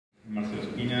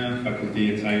Spina,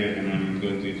 faculty at SCI-Arc, and I'm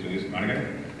going to introduce Margaret.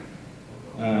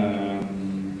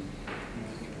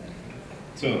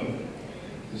 So,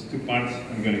 there's two parts.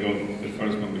 I'm going to go the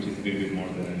first one, which is a little bit more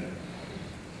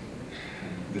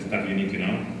the stuff you need to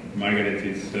know. Margaret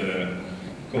is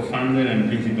co-founder and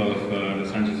principal of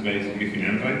Los Angeles-based Griffin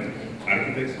Enright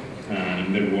Architects.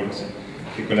 In their works,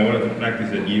 the collaborative practice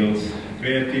that yields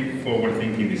creative,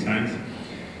 forward-thinking designs.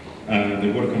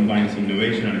 The work combines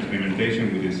innovation and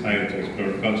experimentation with the desire to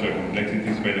explore cultural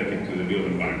complexities relative to the built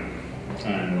environment.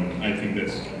 And I think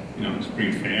that's, it's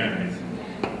pretty fair, and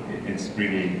it's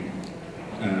pretty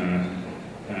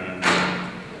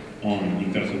on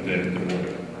in terms of the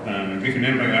work. Griffin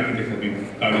Enright Architects have been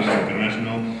published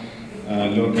international,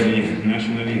 locally,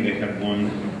 nationally. They have won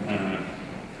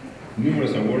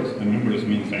numerous awards, and numerous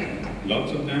means like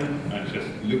lots of them. Just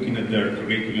looking at their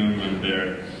curriculum and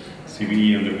their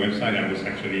CV on their website, I was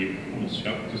actually almost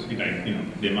shocked to see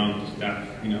the amount of stuff,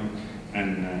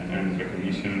 and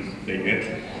recognitions they get.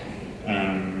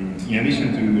 In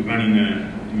addition to running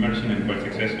immersion and quite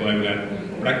successful, I would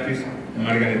add practice.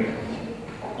 Margaret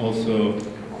also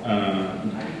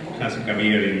has a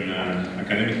career in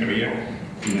academic career.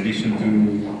 In addition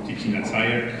to teaching at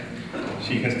SCI-Arc,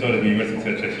 she has taught at universities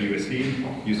such as USC,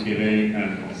 UCLA,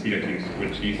 and Syracuse,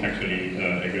 where she's actually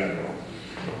a graduate.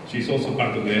 She's also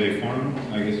part of the LA Forum.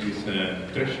 I guess she's a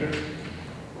treasurer,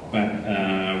 but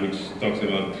which talks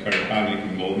about her public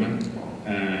involvement,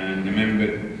 and a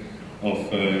member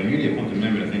of newly appointed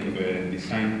member, I think, of a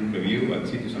design review at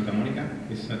City Santa Monica.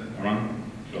 Is that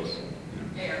around close?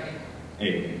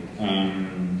 A.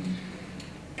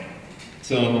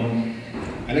 So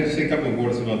I'd like to say a couple of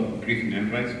words about Griffin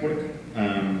Enright's work.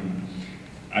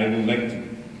 I would like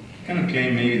to kind of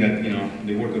claim maybe that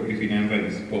the work of Griffin Enright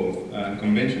is both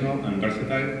conventional and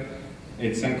versatile.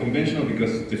 It's unconventional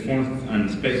because the forms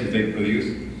and spaces they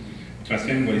produce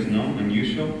transcend what is known and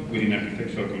usual within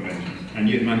architectural conventions, and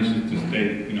yet manages to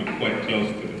stay quite close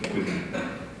to them.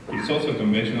 It's also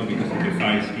conventional because it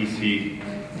defies easy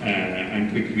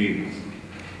and quick readings.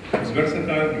 It's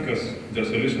versatile because the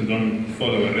solutions don't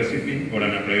follow a recipe or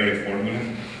an a priori formula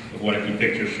of what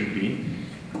architecture should be,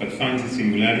 but finds its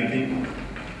singularity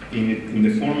in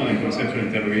the formal and conceptual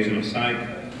interrogation of site,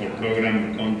 or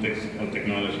program, or context, or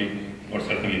technology, or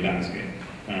certainly landscape.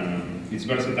 It's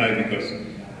versatile because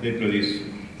they produce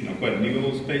quite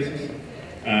livable spaces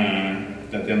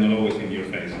that they're not always in your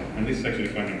face. And this is actually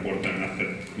quite important after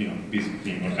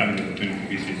visiting or having the opportunity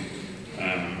to visit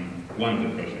one of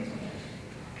the projects.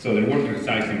 So the work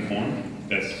resides in form,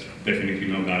 that's definitely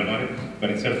no doubt about it, but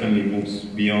it certainly moves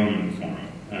beyond form.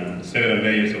 Several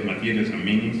layers of materials and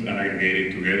meanings are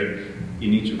aggregated together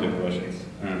in each of the projects.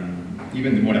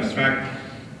 Even the more abstract,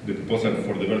 the proposal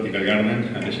for the vertical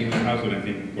garden at the Schindler House, what I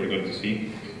think we're going to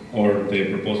see, or the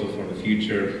proposal for the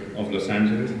future of Los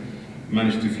Angeles,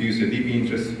 managed to fuse a deep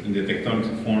interest in the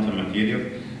tectonics of forms and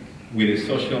materials with a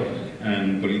social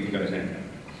and political agenda.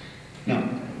 Now,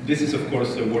 this is of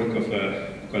course a work of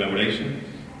collaboration,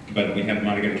 but we have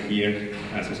Margaret here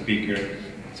as a speaker.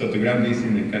 So to ground this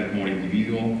in a kind of more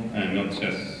individual and not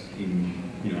just in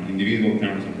individual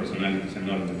terms and personalities and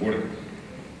not in the work,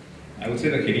 I would say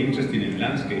that her interest in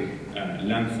landscape,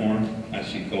 landform as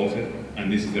she calls it,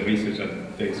 and this is the research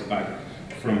that dates back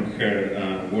from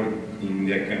her work in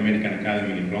the American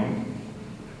Academy in Rome,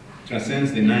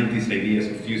 transcends the 90s ideas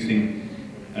of fusing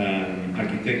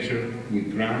architecture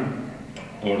with ground,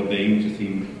 or the interest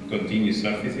in continuous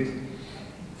surfaces,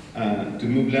 to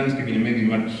move landscape in a maybe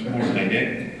much more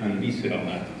direct and visceral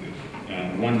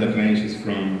attitude. One that ranges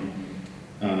from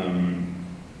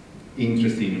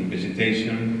interest in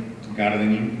vegetation to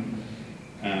gardening.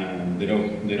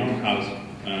 Their own house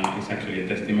is actually a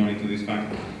testimony to this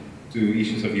fact, to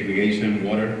issues of irrigation,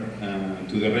 water,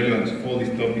 to the relevance of all these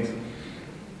topics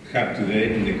have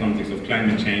today in the context of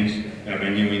climate change, a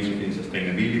renewed interest in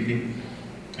sustainability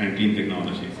and clean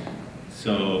technologies.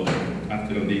 So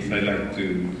after all this, I'd like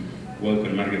to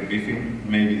welcome Margaret Griffin,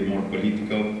 maybe the more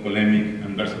political, polemic,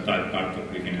 and versatile part of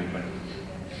Griffin Enright.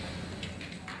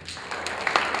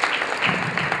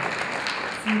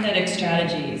 Synthetic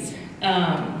strategies.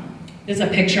 This is a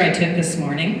picture I took this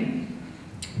morning.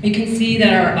 You can see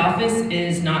that our office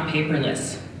is not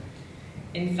paperless.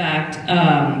 In fact,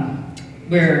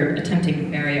 we're attempting to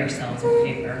bury ourselves in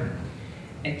paper.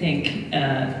 I think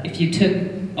if you took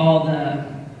all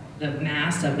the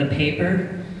mass of the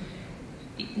paper,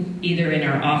 either in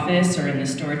our office or in the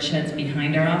storage sheds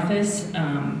behind our office,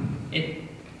 it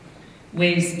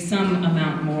weighs some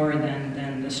amount more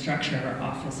than the structure of our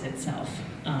office itself.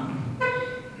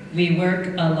 We work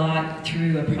a lot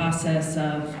through a process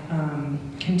of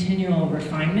continual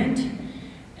refinement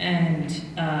and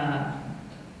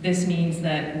This means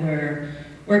that we're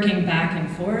working back and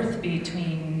forth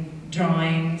between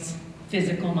drawings,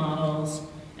 physical models,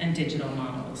 and digital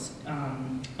models,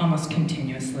 almost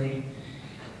continuously.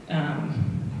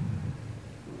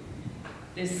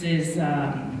 This is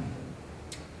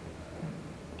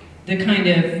the kind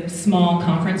of small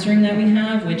conference room that we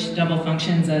have, which double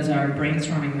functions as our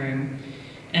brainstorming room.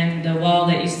 And the wall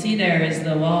that you see there is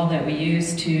the wall that we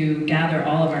use to gather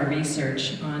all of our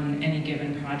research on any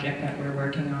given project that we're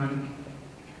working on.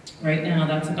 Right now,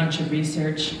 that's a bunch of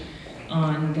research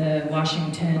on the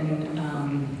Washington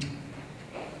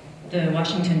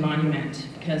Monument,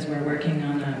 because we're working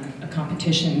on a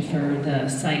competition for the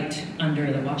site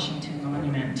under the Washington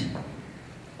Monument,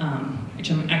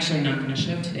 which I'm actually not going to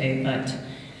show today, but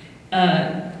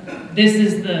this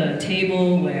is the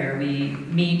table where we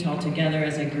meet all together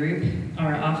as a group.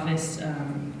 Our office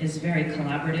is very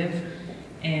collaborative,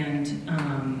 and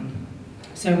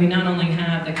so we not only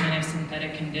have the kind of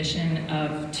synthetic condition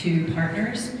of two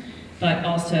partners, but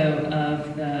also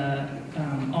of the,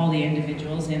 all the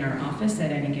individuals in our office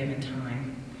at any given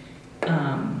time.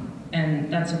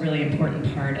 And that's a really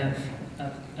important part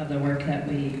of the work that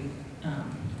we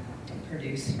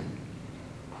produce.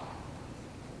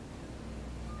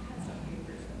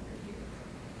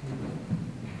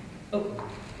 Oh.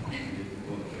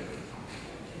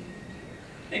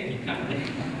 Thank you kindly.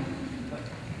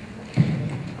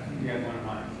 You guys want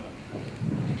mine,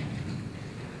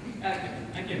 so. Okay,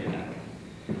 I give it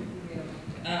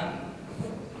that.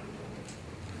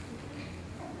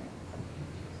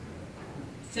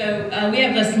 So we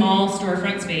have a small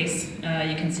storefront space.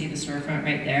 You can see the storefront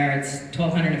right there. It's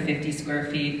 1,250 square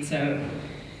feet, so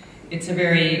it's a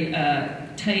very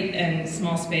tight and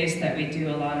small space that we do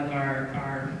a lot of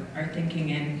our thinking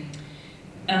in.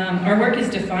 Our work is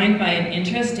defined by an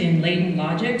interest in latent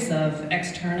logics of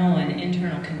external and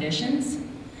internal conditions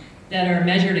that are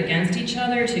measured against each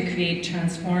other to create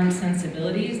transformed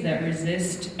sensibilities that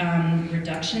resist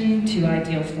reduction to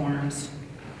ideal forms.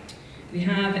 We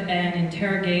have an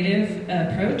interrogative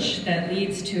approach that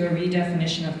leads to a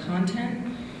redefinition of content,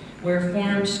 where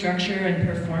form, structure, and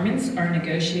performance are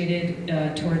negotiated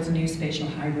towards new spatial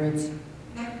hybrids.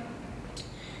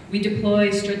 We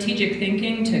deploy strategic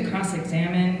thinking to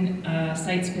cross-examine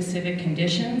site-specific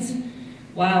conditions,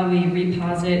 while we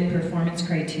reposit performance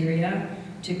criteria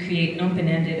to create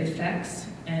open-ended effects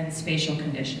and spatial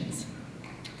conditions.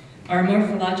 Our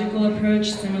morphological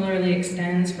approach similarly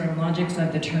extends from logics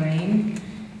of the terrain,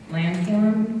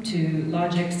 landform, to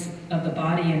logics of the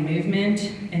body and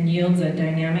movement, and yields a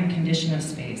dynamic condition of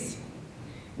space,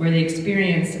 where the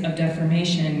experience of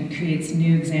deformation creates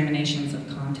new examinations of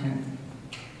content.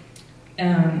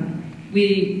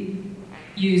 We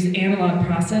use analog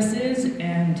processes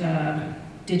and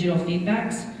digital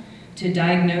feedbacks to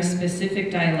diagnose specific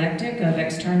dialectic of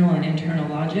external and internal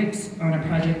logics on a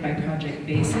project-by-project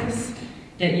basis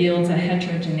that yields a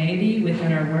heterogeneity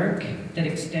within our work that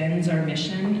extends our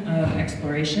mission of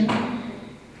exploration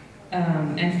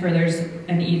and furthers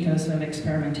an ethos of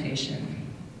experimentation.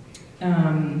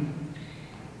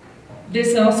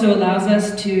 This also allows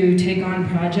us to take on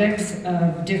projects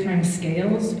of differing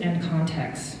scales and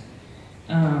contexts,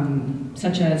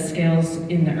 such as scales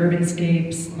in the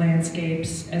urbanscapes,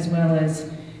 landscapes, as well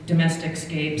as domestic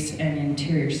scapes and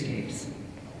interior scapes.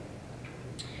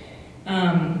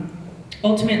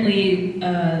 Ultimately,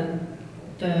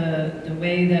 the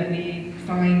way that we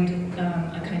find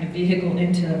a kind of vehicle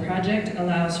into the project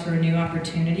allows for new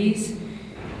opportunities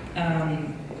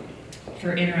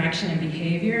for interaction and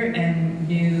behavior and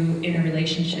new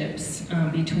interrelationships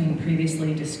between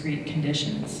previously discrete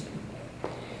conditions.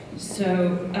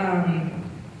 So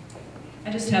I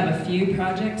just have a few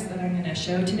projects that I'm going to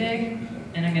show today,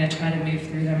 and I'm going to try to move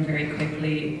through them very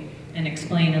quickly and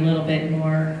explain a little bit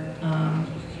more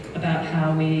about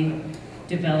how we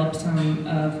develop some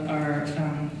of our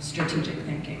strategic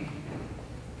thinking.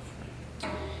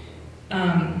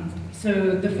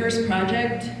 So the first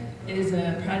project is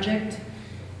a project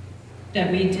that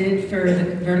we did for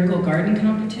the Vertical Garden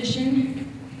competition,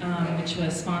 which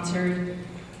was sponsored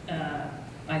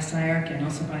by SCI-Arc and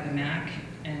also by the MAC,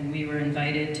 and we were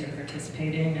invited to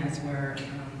participate in, as were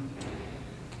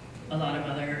a lot of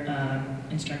other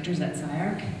instructors at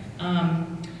SCI-Arc.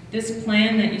 This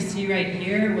plan that you see right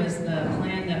here was the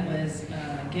plan that was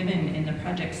given in the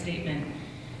project statement,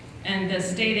 and the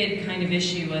stated kind of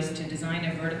issue was to design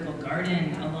a vertical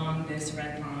garden along this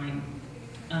red line.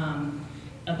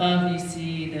 Above you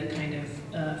see the kind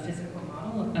of physical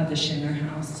model of the Schindler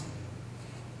House.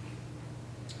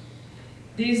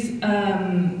 These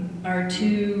are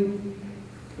two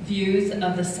views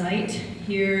of the site.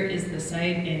 Here is the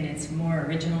site in its more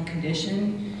original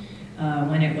condition,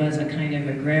 when it was a kind of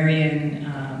agrarian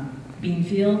bean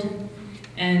field.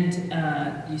 And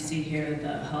you see here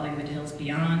the Hollywood Hills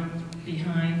behind,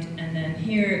 and then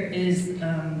here is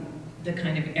the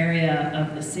kind of area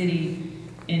of the city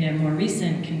in a more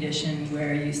recent condition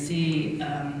where you see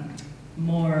a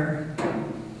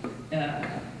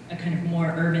kind of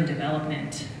more urban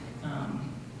development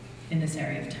in this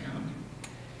area of town.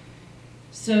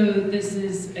 So this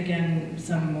is, again,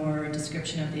 some more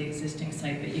description of the existing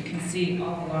site, but you can see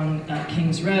all along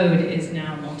Kings Road is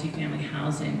now multifamily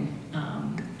housing,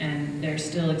 and there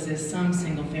still exists some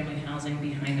single-family housing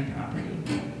behind the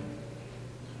property.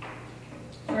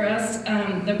 For us,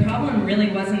 the problem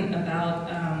really wasn't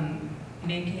about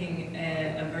making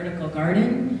a vertical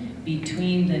garden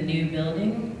between the new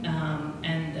building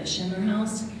and the Schindler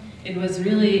House. It was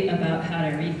really about how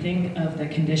to rethink of the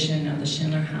condition of the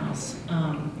Schindler House.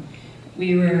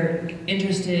 We were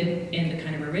interested in the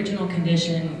kind of original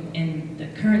condition, in the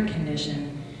current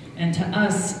condition, and to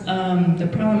us, the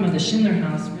problem of the Schindler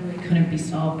House really couldn't be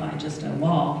solved by just a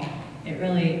wall. It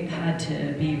really had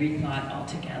to be rethought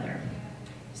altogether.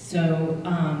 So,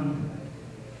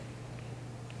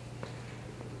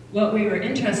 what we were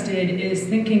interested is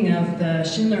thinking of the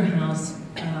Schindler House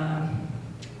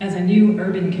as a new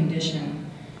urban condition.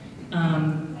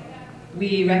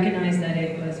 We recognized that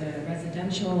it was a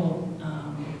residential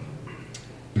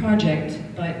project,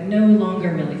 but no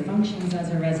longer really functions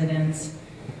as a residence.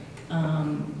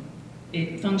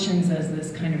 It functions as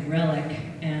this kind of relic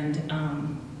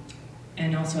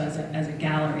and also as a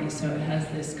gallery, so it has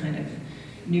this kind of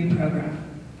new program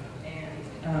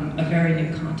and a very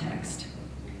new context.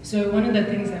 So one of the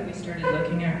things that we started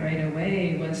looking at right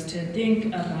away was to think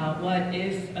about what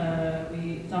if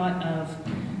we thought of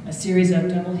a series of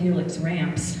double helix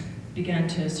ramps began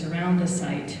to surround the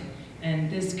site, and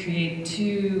this create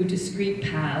two discrete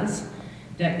paths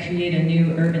that create a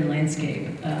new urban landscape,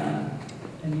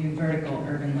 a new vertical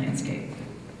urban landscape.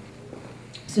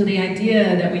 So the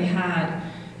idea that we had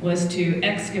was to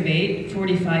excavate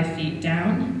 45 feet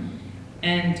down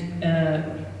and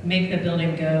make the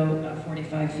building go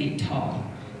 45 feet tall.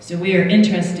 So we are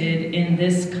interested in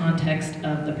this context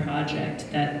of the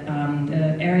project, that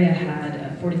the area had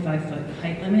a 45-foot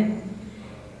height limit,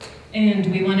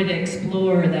 and we wanted to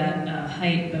explore that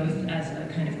height both as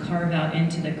a kind of carve out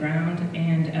into the ground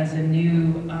and as a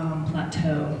new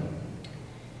plateau.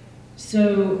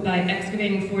 So by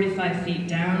excavating 45 feet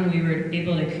down, we were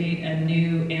able to create a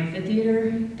new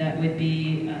amphitheater that would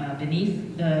be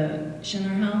beneath the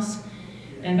Schindler House.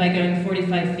 And by going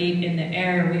 45 feet in the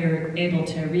air, we were able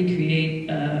to recreate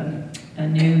a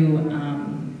new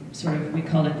sort of, we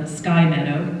called it the sky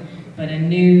meadow, but a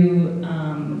new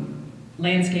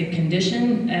landscape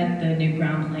condition at the new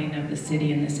ground plane of the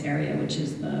city in this area, which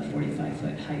is the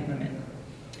 45-foot height limit.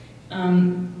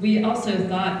 We also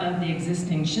thought of the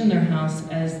existing Schindler House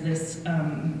as this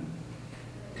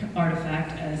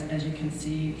artifact, as you can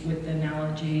see with the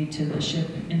analogy to the ship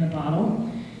in the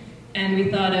bottle. And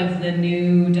we thought of the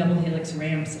new double helix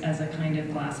ramps as a kind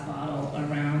of glass bottle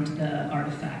around the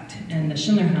artifact. And the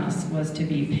Schindler House was to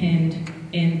be pinned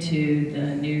into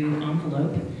the new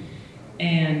envelope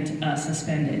and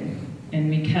suspended. And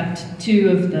we kept two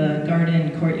of the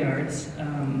garden courtyards,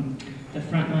 the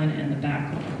front one and the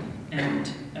back one, and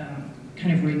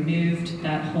kind of removed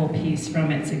that whole piece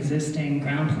from its existing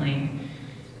ground plane.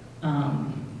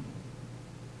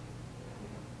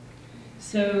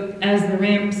 So as the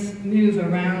ramps move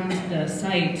around the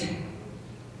site,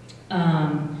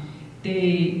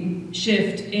 they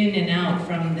shift in and out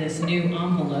from this new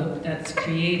envelope that's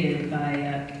created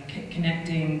by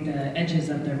connecting the edges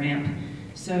of the ramp.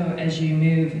 So as you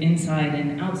move inside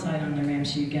and outside on the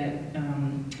ramps, you get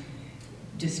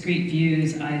discrete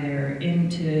views either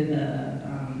into the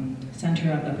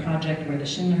center of the project where the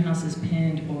Schindler House is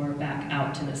pinned or back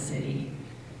out to the city.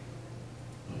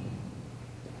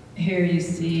 Here you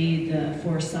see the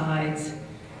four sides.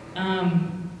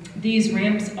 These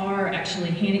ramps are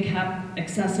actually handicap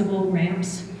accessible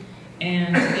ramps,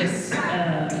 and this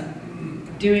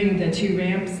doing the two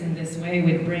ramps in this way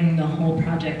would bring the whole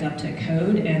project up to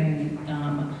code and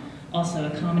also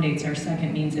accommodates our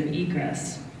second means of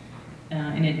egress,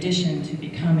 in addition to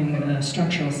becoming the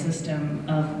structural system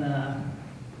of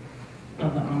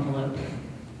the envelope.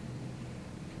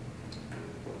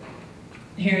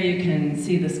 Here you can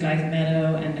see the sky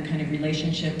meadow and the kind of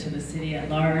relationship to the city at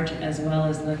large, as well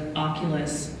as the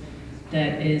oculus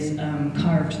that is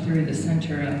carved through the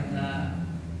center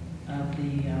of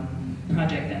the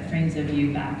project that frames a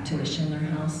view back to the Schindler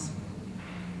House.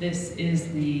 This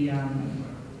is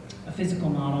a physical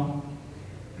model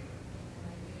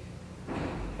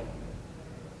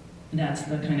that's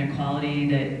the kind of quality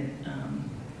that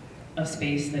of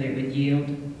space that it would yield.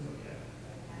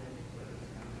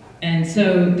 And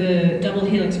so the double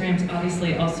helix ramps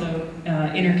obviously also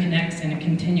interconnects in a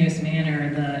continuous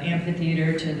manner the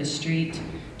amphitheater to the street,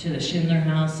 to the Schindler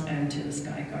House, and to the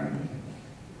Sky Garden.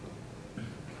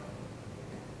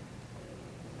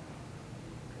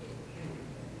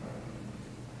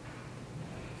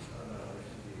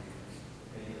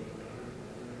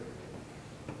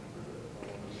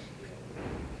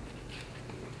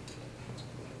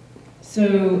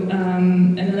 So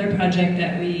another project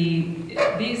that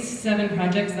these 7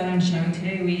 projects that I'm showing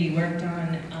today, we worked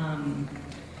on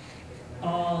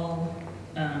all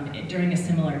during a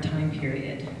similar time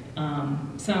period.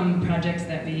 Some projects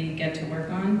that we get to work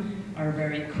on are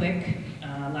very quick,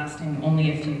 lasting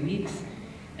only a few weeks,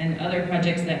 and other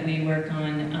projects that we work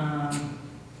on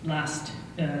last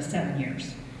 7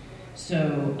 years.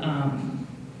 So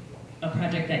a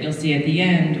project that you'll see at the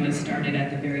end was started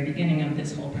at the very beginning of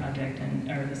this whole project,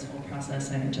 or this whole process,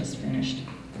 and it just finished.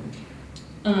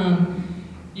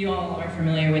 You all are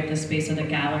familiar with the space of the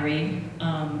gallery.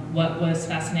 What was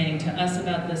fascinating to us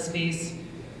about this space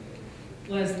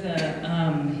was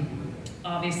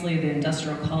obviously the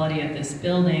industrial quality of this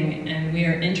building, and we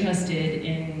are interested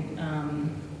in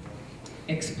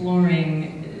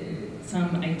exploring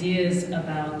some ideas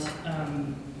about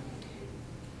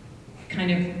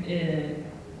kind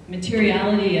of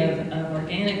materiality of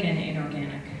organic and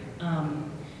inorganic.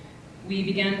 We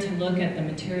began to look at the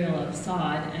material of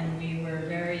sod, and we were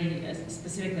very,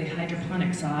 specifically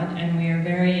hydroponic sod, and we are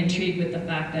very intrigued with the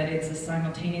fact that it's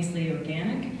simultaneously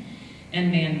organic and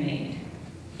man-made.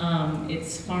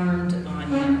 It's farmed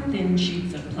on thin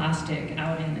sheets of plastic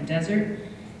out in the desert,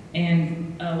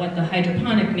 and what the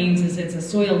hydroponic means is it's a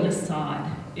soilless sod.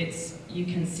 You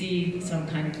can see some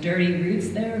kind of dirty roots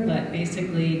there, but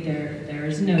basically there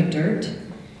is no dirt.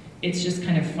 It's just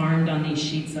kind of farmed on these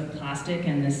sheets of plastic,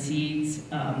 and the seeds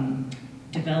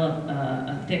develop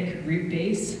a thick root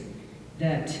base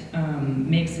that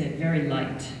makes it very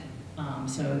light.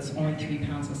 So it's only 3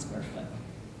 pounds a square foot.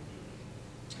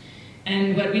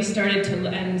 And what we started to,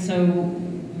 and so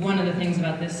one of the things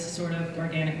about this sort of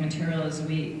organic material is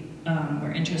we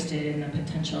were interested in the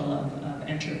potential of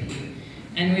entropy.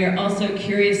 And we are also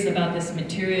curious about this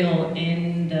material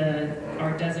in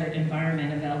our desert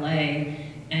environment of LA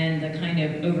and the kind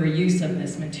of overuse of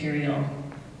this material.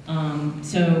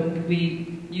 So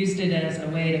we used it as a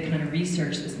way to kind of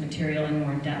research this material in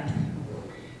more depth.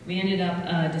 We ended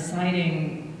up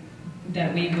deciding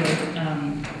that we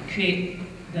would create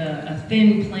a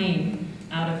thin plane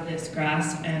out of this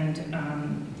grass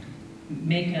and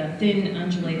make a thin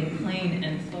undulating plane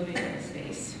and float it in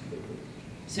space.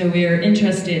 So we are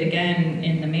interested, again,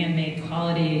 in the man-made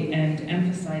quality and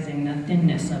emphasizing the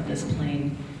thinness of this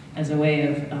plane as a way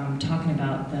of talking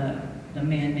about the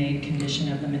man-made condition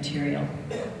of the material.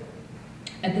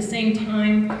 At the same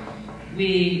time,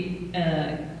 we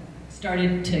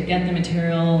started to get the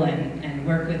material and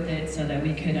work with it so that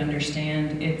we could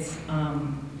understand its,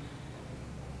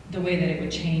 the way that it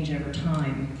would change over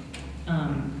time.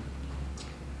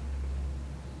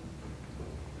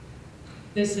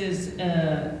 This is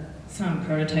some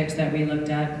prototypes that we looked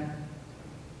at.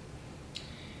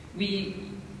 We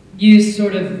used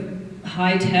sort of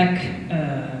high-tech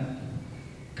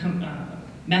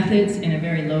methods in a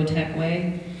very low-tech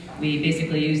way. We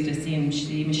basically used a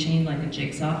CNC machine like a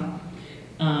jigsaw,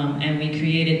 and we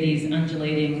created these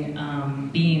undulating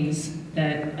beams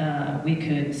that we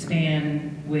could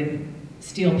span with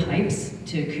steel pipes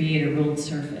to create a ruled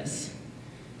surface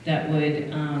that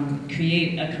would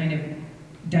create a kind of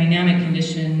dynamic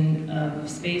condition of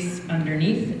space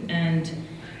underneath and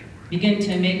begin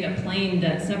to make a plane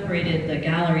that separated the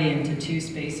gallery into 2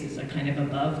 spaces, a kind of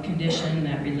above condition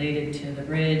that related to the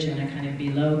bridge and a kind of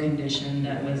below condition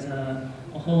that was a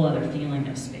whole other feeling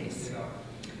of space.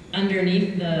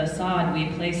 Underneath the sod, we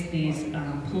placed these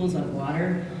pools of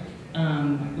water,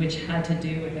 which had to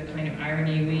do with a kind of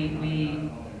irony. We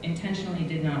intentionally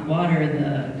did not water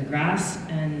the grass,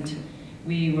 and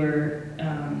we were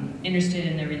interested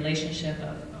in the relationship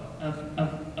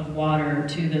of water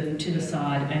to the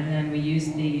sod, and then we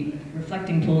used the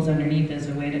reflecting pools underneath as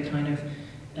a way to kind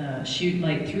of shoot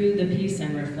light through the piece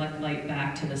and reflect light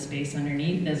back to the space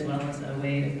underneath, as well as a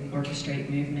way to orchestrate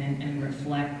movement and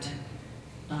reflect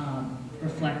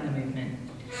the movement.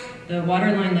 The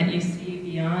water line that you see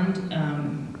beyond,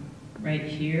 right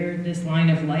here, this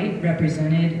line of light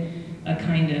represented a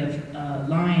kind of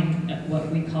line,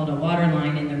 what we called a water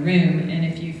line in the room, and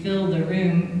if you fill the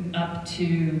room up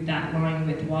to that line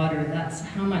with water, that's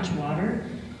how much water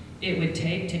it would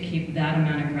take to keep that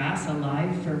amount of grass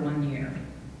alive for 1 year.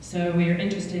 So we are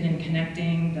interested in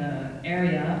connecting the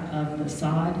area of the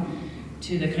sod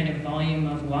to the kind of volume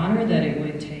of water that it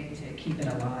would take to keep it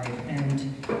alive.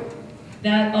 And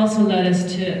that also led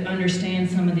us to understand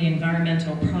some of the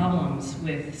environmental problems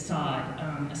with sod,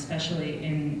 especially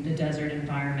in the desert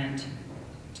environment.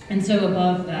 And so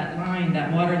above that line,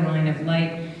 that water line of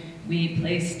light, we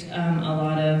placed a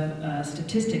lot of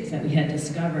statistics that we had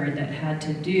discovered that had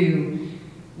to do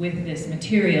with this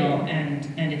material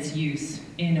and its use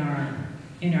in our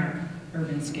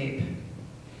urbanscape.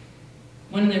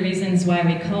 One of the reasons why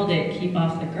we called it Keep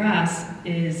Off the Grass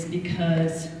is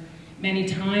because many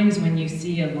times when you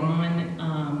see a lawn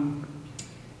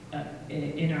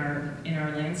in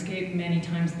our landscape, many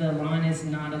times the lawn is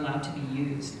not allowed to be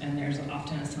used, and there's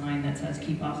often a sign that says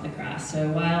keep off the grass. So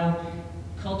while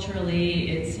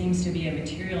culturally it seems to be a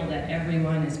material that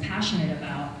everyone is passionate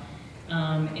about,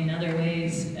 in other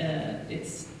ways it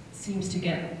seems to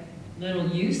get little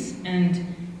use and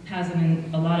has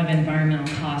a lot of environmental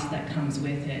cost that comes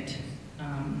with it.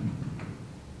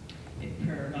 It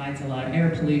provides a lot of air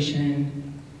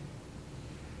pollution.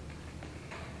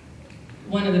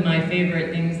 One of my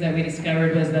favorite things that we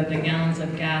discovered was that the gallons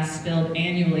of gas spilled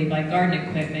annually by garden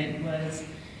equipment was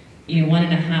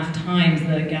 1.5 times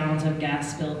the gallons of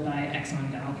gas spilled by Exxon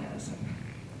Valdez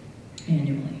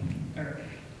annually.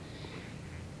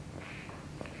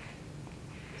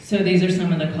 So these are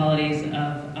some of the qualities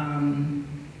of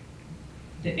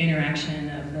the interaction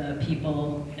of the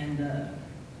people and the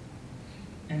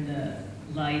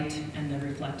light and the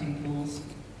reflecting pools.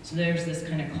 So there's this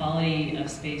kind of quality of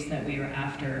space that we were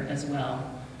after as well.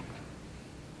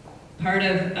 Part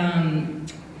of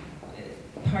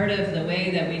the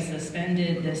way that we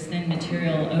suspended this thin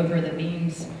material over the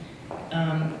beams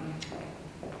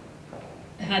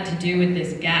had to do with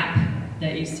this gap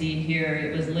that you see here.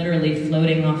 It was literally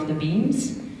floating off the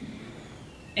beams.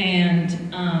 And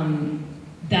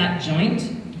that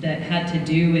joint that had to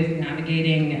do with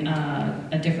navigating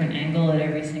a different angle at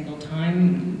every single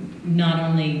time not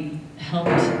only helped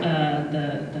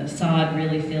the sod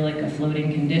really feel like a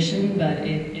floating condition, but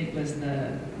it was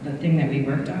the thing that we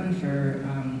worked on for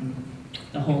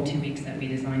the whole 2 weeks that we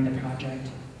designed the project.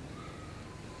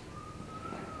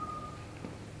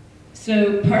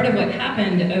 So part of what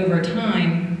happened over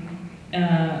time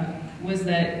was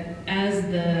that as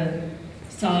the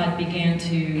sod began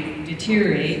to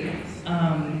deteriorate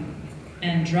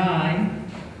and dry,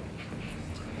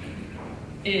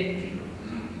 it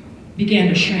began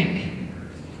to shrink.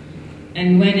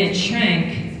 And when it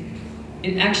shrank,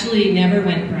 it actually never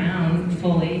went brown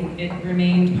fully. It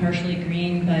remained partially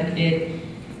green, but it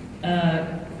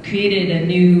created a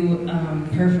new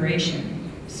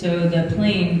perforation. So the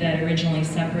plane that originally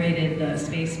separated the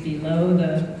space below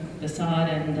the sod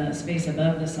and the space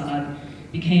above the sod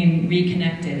became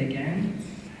reconnected again.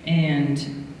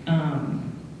 And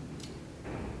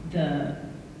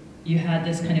you had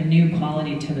this kind of new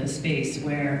quality to the space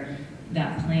where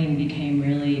that plane became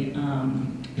really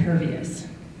pervious.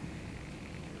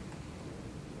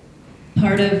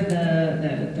 Part of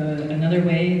another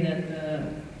way that the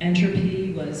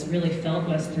entropy was really felt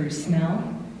was through smell.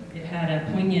 It had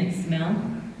a poignant smell,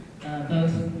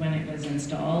 both when it was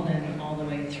installed and all the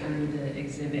way through the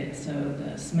exhibit. So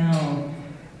the smell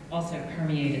also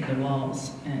permeated the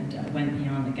walls and went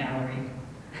beyond the gallery.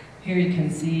 Here you can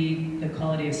see the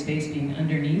quality of space being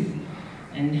underneath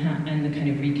and the kind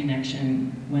of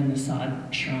reconnection when the sod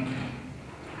shrunk.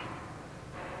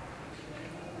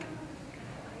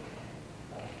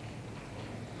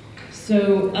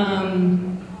 So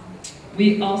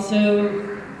we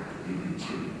also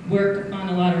work on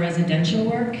a lot of residential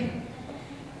work,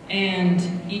 and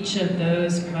each of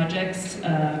those projects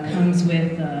comes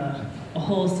with a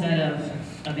whole set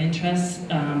of interests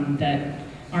that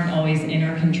aren't always in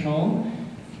our control.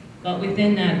 But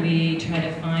within that, we try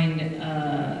to find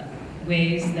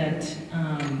ways that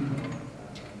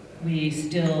we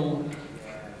still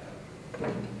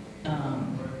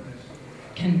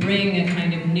can bring a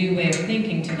kind of new way of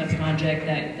thinking to the project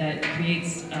that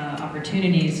creates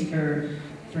opportunities for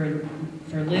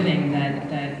living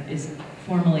that is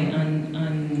formally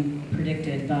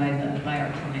unpredicted by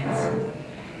our clients.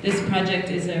 This project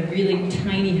is a really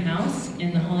tiny house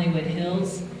in the Hollywood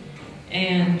Hills,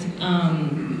 and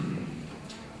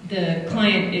the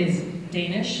client is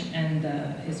Danish, and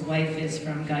his wife is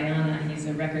from Guyana. He's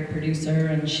a record producer,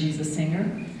 and she's a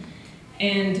singer.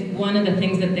 And one of the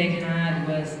things that they had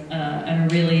was a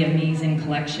really amazing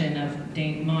collection of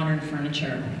modern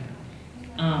furniture.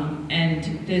 And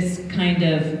this kind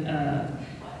of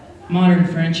modern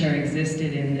furniture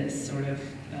existed in this sort of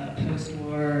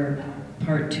post-war,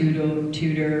 part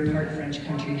Tudor, part French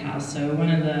country house. So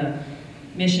one of the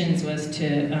missions was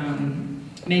to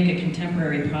make a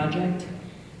contemporary project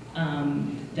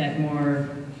that more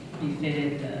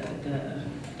befitted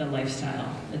the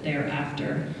lifestyle that they were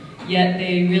after. Yet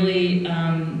they really,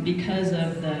 because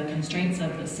of the constraints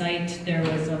of the site, there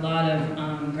was a lot of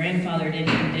grandfathered in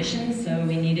conditions, so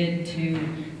we needed to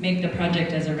make the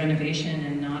project as a renovation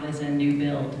and not as a new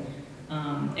build.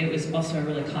 It was also a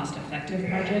really cost-effective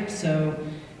project, so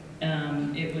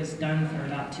it was done for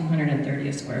about $230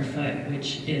 a square foot,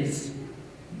 which is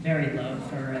very low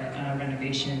for a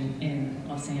renovation in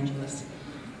Los Angeles.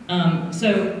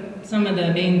 So some of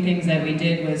the main things that we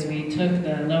did was we took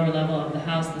the lower level of the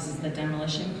house, this is the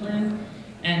demolition plan,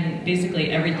 and basically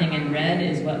everything in red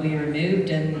is what we removed,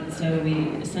 and so we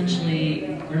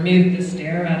essentially removed the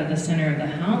stair out of the center of the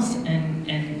house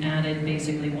and added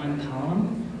basically one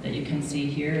column that you can see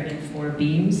here and 4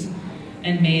 beams,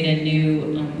 and made a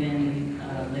new open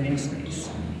living space.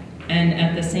 And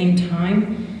at the same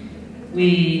time,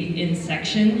 in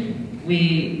section,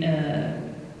 we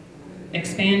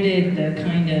expanded the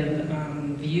kind of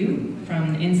view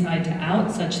from inside to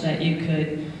out such that you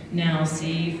could now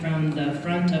see from the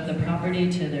front of the property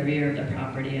to the rear of the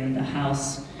property, and the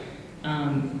house,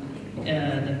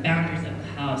 the boundaries of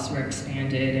the house were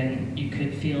expanded and you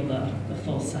could feel the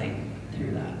full site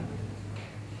through that.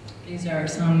 These are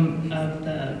some of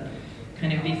the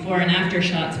kind of before and after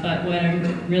shots, but what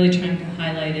I'm really trying to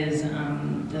highlight is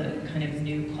the kind of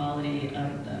new quality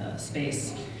of the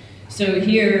space. So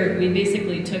here, we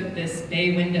basically took this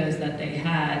bay windows that they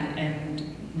had and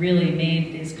really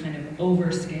made these kind of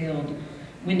overscaled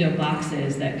window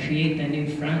boxes that create the new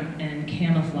front and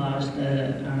camouflage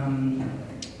the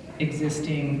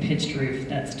existing pitched roof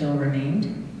that still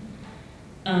remained.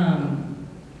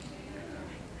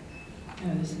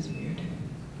 Oh, this is weird.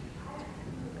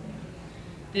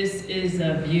 This is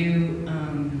a view,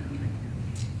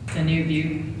 the new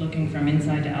view looking from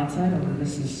inside to outside, although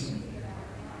this is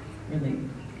really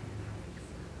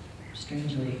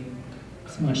strangely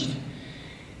smushed.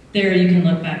 There you can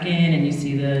look back in and you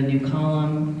see the new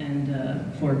column and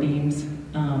 4 beams.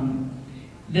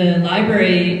 The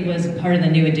library was part of the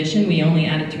new addition. We only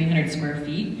added 300 square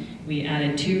feet. We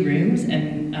added 2 rooms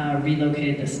and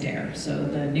relocated the stair. So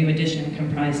the new addition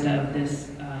comprised of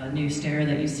this new stair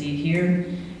that you see here,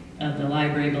 of the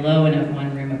library below, and of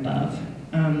 1 room above.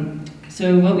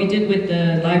 So what we did with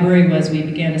the library was we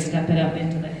began to step it up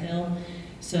into the hill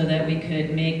so that we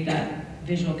could make that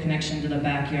visual connection to the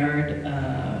backyard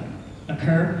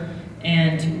occur.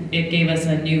 And it gave us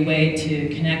a new way to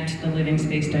connect the living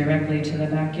space directly to the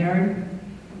backyard.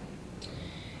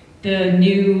 The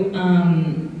new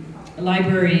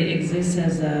library exists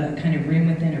as a kind of room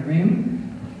within a room.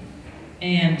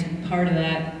 And part of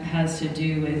that has to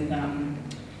do with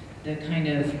the kind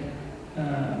of,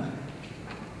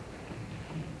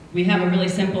 we have a really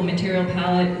simple material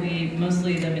palette.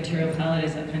 Mostly the material palette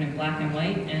is a kind of black and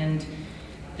white, and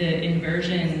the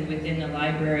inversion within the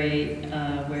library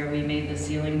where we made the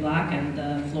ceiling black and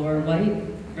the floor white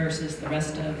versus the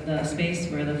rest of the space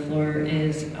where the floor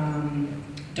is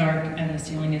dark and the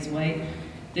ceiling is white.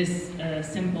 This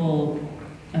simple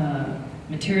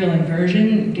material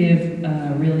inversion give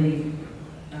really,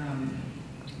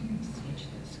 switch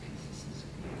this because this is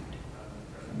weird.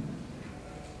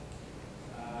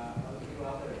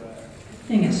 This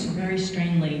thing is very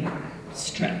strangely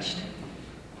stretched.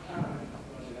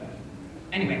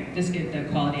 Anyway, this gives the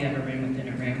quality of a room within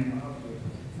a room.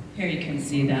 Here you can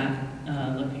see that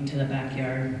looking to the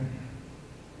backyard,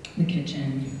 the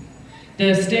kitchen.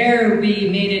 The stair, we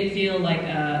made it feel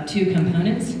like 2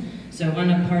 components. So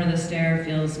one part of the stair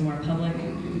feels more public,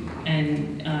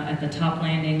 and at the top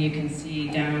landing you can see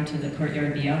down to the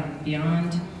courtyard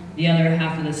beyond. The other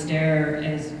half of the stair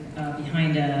is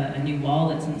behind a new wall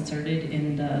that's inserted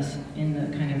in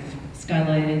the kind of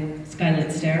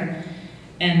skylit stair,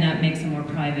 and that makes a more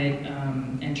private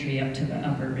entry up to the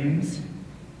upper rooms.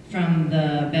 From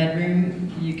the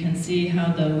bedroom, you can see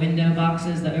how the window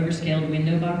boxes, the overscaled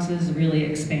window boxes, really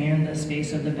expand the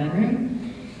space of the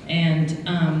bedroom. And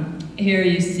here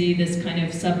you see this kind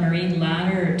of submarine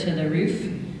ladder to the roof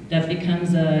that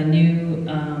becomes a new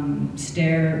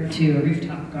stair to a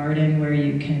rooftop garden where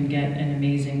you can get an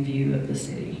amazing view of the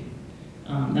city.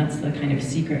 That's the kind of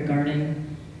secret garden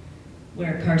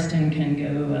where Karsten can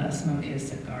go smoke his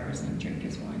cigars and drink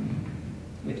his wine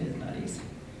with his buddies.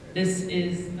 This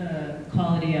is the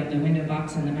quality of the window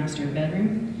box in the master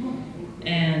bedroom,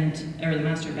 or the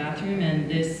master bathroom, and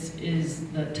this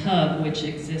is the tub which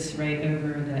exists right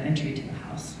over the entry to the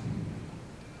house.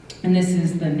 And this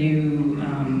is the new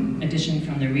addition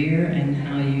from the rear and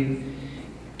how you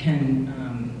can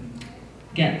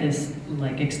get this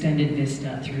like extended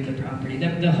vista through the property.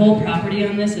 The whole property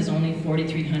on this is only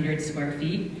 4,300 square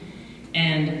feet,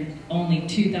 and only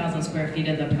 2,000 square feet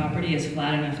of the property is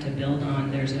flat enough to build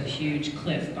on. There's a huge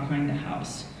cliff behind the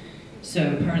house.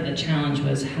 So part of the challenge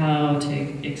was how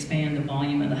to expand the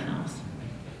volume of the house.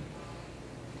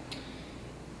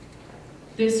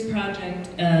 This project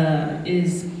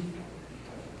is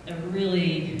a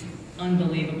really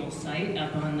unbelievable site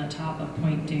up on the top of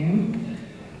Point Doom.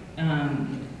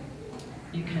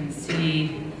 You can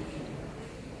see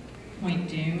Point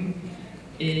Doom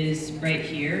is right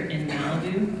here in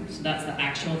Malibu, so that's the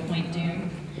actual Point Doom.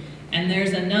 And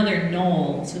there's another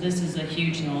knoll, so this is a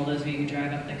huge knoll. Those of you who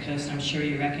drive up the coast, I'm sure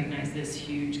you recognize this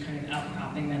huge kind of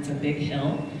outcropping. That's a big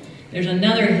hill. There's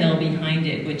another hill behind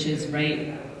it, which is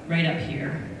right up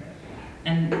here.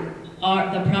 And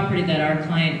the property that our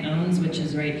client owns, which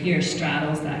is right here,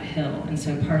 straddles that hill. And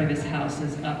so part of his house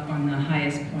is up on the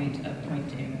highest point of Point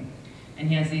Doom. And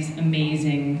he has these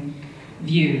amazing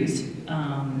views,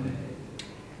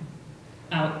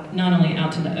 not only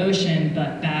out to the ocean,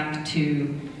 but back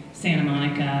to Santa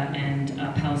Monica and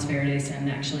Palos Verdes, and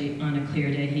actually on a clear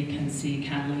day he can see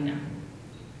Catalina.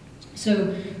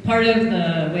 So part of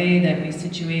the way that we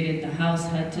situated the house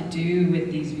had to do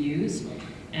with these views,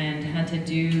 and had to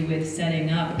do with setting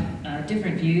up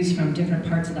different views from different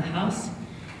parts of the house.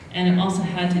 And it also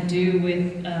had to do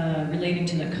with relating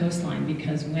to the coastline,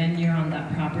 because when you're on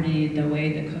that property, the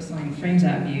way the coastline frames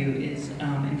that view is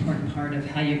an important part of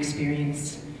how you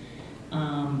experience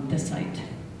the site.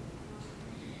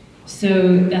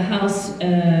 So the house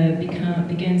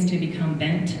begins to become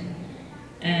bent,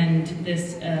 and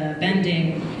this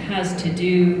bending has to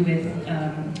do with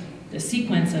the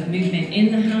sequence of movement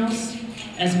in the house,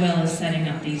 as well as setting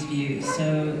up these views.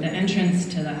 So the entrance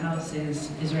to the house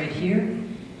is right here.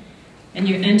 And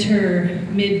you enter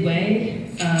midway,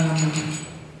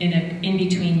 in an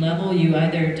in-between level. You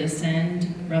either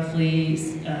descend roughly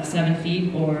 7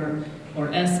 feet or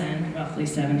ascend roughly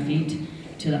 7 feet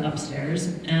to the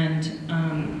upstairs. And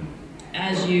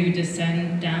as you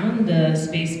descend down, the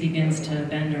space begins to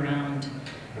bend around.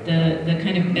 The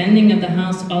kind of bending of the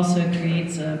house also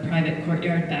creates a private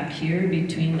courtyard back here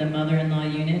between the mother-in-law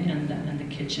unit and the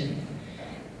kitchen.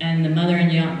 And the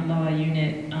mother-in-law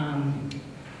unit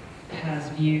has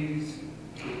views.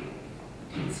 You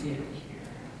can see it here.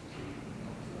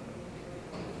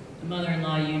 The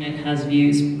mother-in-law unit has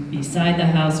views beside the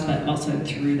house, but also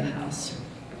through the house.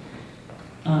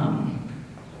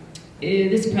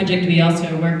 This project, we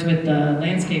also worked with the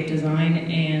landscape design,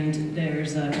 and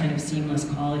there's a kind of seamless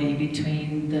quality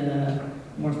between the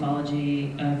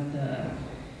morphology of the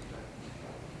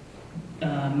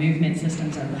movement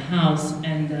systems of the house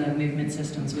and the movement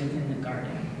systems within the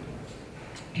garden.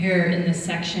 Here in this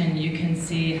section, you can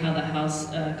see how the house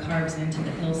carves into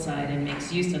the hillside and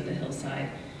makes use of the hillside,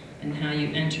 and how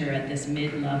you enter at this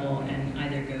mid-level and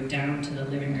either go down to the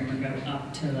living room or go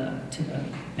up to the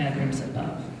bedrooms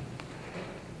above.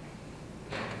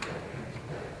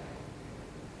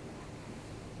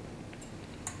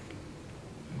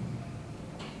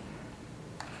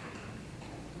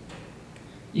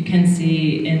 You can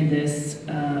see in this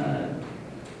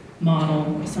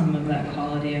model some of that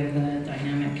quality of the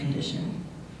dynamic condition.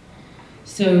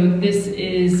 So this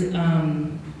is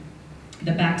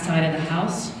the back side of the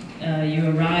house.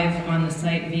 You arrive on the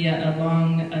site via a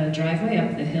long driveway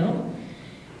up the hill,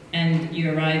 and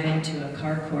you arrive into a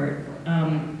carport.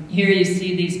 Here you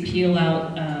see these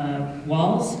peel-out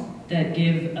walls that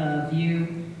give a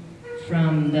view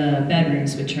from the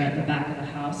bedrooms, which are at the back of the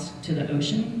house, to the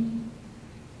ocean.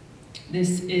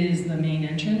 This is the main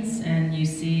entrance, and you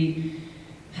see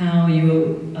how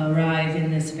you arrive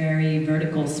in this very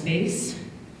vertical space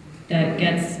that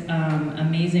gets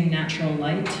amazing natural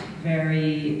light,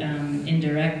 very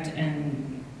indirect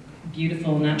and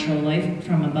beautiful natural light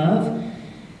from above.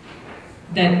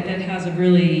 That has a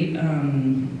really,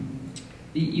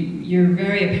 you're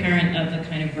very apparent of the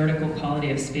kind of vertical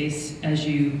quality of space as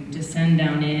you descend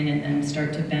down in and then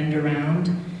start to bend around.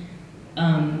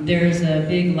 There's a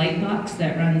big light box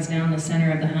that runs down the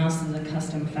center of the house. It's a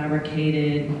custom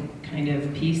fabricated kind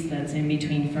of piece that's in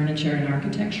between furniture and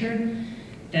architecture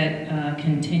that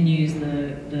continues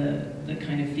the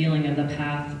kind of feeling of the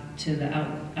path to the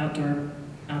outdoor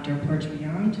porch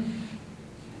beyond.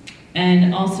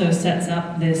 And also sets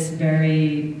up this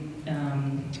very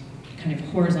kind of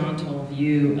horizontal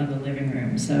view of the living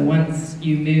room. So once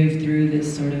you move through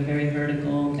this sort of very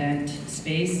vertical bent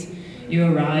space, you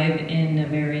arrive in a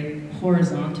very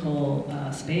horizontal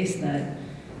space that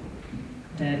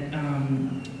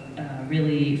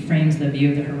really frames the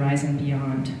view of the horizon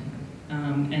beyond.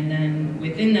 And then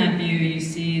within that view, you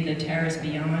see the terrace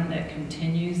beyond that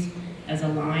continues as a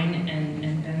line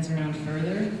and bends around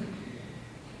further,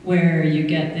 where you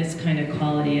get this kind of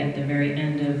quality at the very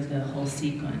end of the whole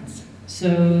sequence.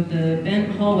 So the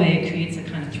bent hallway creates a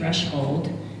kind of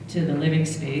threshold to the living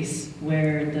space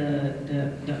where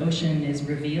the ocean is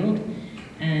revealed.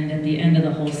 And at the end of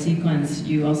the whole sequence,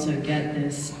 you also get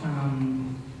this,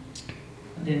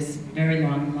 this very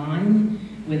long line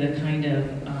with a kind of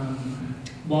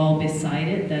wall beside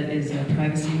it that is a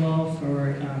privacy wall for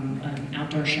an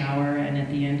outdoor shower, and at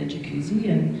the end a jacuzzi.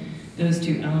 And those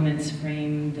two elements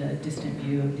frame the distant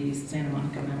view of these Santa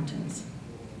Monica Mountains.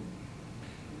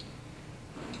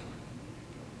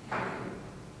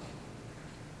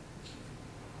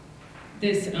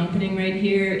 This opening right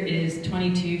here is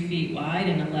 22 feet wide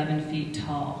and 11 feet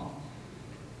tall.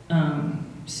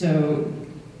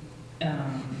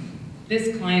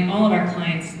 This client, all of our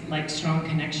clients like strong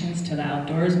connections to the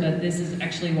outdoors, but this is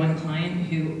actually one client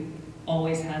who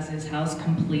always has his house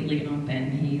completely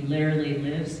open. He literally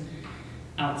lives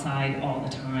outside all the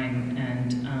time,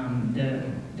 and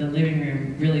the living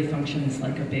room really functions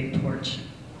like a big porch.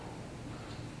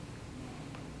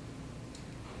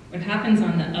 What happens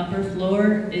on the upper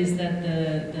floor is that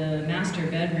the master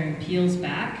bedroom peels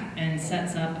back and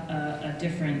sets up a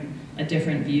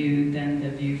different view than the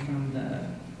view from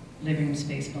the living room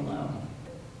space below.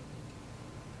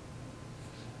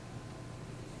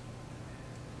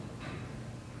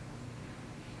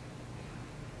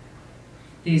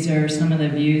 These are some of the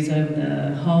views of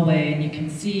the hallway, and you can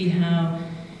see how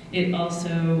it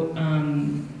also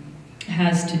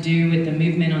has to do with the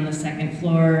movement on the second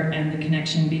floor and the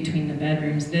connection between the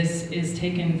bedrooms. This is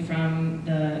taken from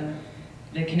the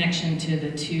connection to the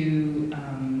two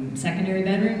secondary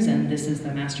bedrooms, and this is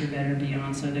the master bedroom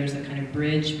beyond, so there's a kind of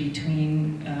bridge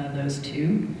between those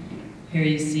two. Here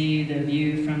you see the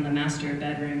view from the master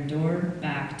bedroom door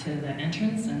back to the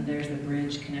entrance, and there's the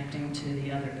bridge connecting to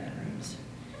the other bedrooms.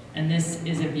 And this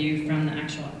is a view from the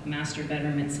actual master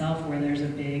bedroom itself, where there's a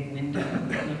big window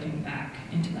looking back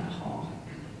into that hall.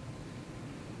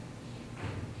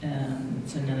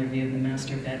 It's another view of the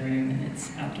master bedroom and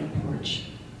its outdoor porch.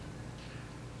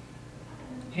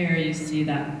 Here you see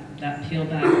that peel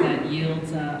back that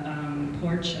yields a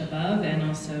porch above, and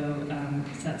also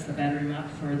sets the bedroom up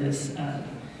for this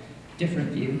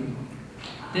different view.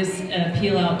 This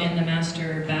peel out in the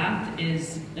master bath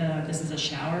is, this is a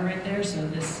shower right there, so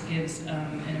this gives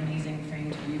an amazing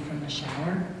framed view from the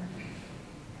shower,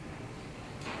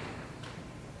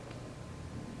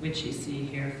 which you see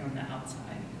here from the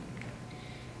outside.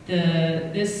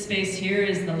 This space here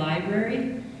is the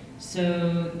library.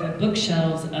 So the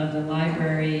bookshelves of the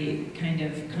library kind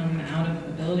of come out of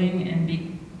the building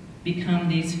and become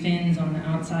these fins on the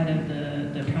outside of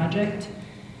the project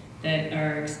that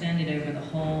are extended over the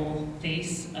whole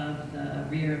face of the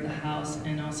rear of the house,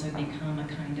 and also become a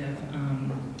kind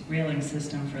of railing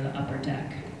system for the upper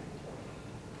deck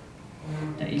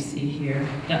that you see here.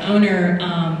 The owner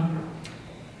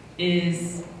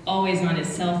is always on his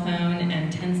cell phone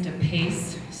and tends to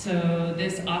pace. So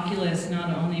this oculus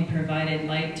not only provided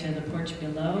light to the porch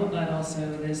below, but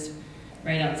also this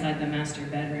right outside the master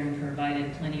bedroom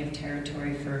provided plenty of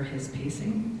territory for his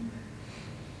pacing.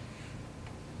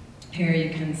 Here you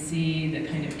can see the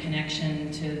kind of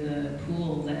connection to the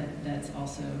pool that's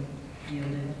also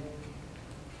yielded.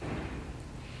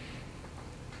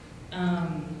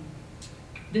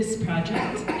 This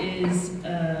project is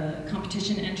a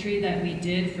competition entry that we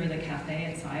did for the cafe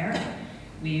at SCI-Arc.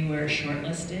 We were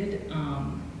shortlisted.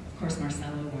 Of course,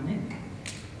 Marcelo won it,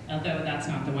 although that's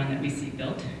not the one that we see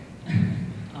built,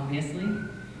 obviously.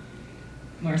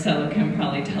 Marcelo can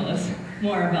probably tell us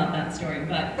more about that story,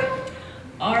 but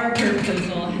our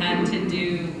proposal had to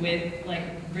do with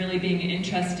really being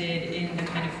interested in the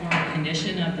kind of form and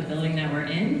condition of the building that we're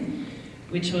in,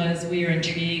 which was we were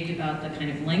intrigued about the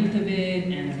kind of length of it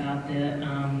and about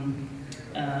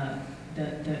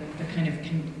the kind of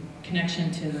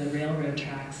connection to the railroad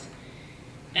tracks.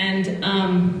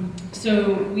 And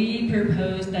so we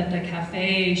proposed that the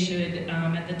cafe should,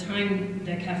 at the time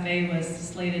the cafe was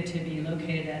slated to be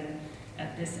located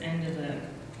at this end of the,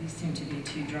 these seem to be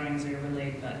two drawings that are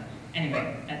relayed, but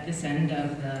anyway, at this end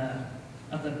of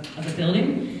the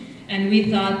building. And we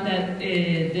thought that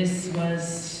this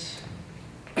was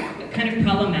kind of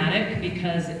problematic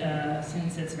because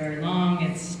since it's very long,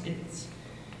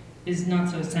 it's not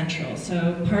so central.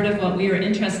 So part of what we were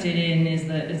interested in is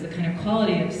the kind of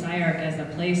quality of SCI-Arc as a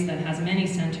place that has many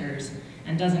centers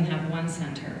and doesn't have one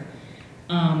center.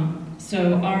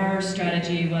 So our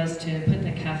strategy was to put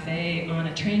the cafe on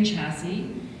a train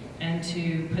chassis and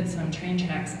to put some train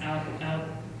tracks out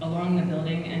along the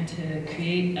building and to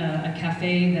create a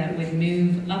cafe that would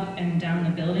move up and down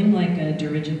the building like a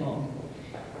dirigible.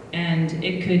 And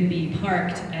it could be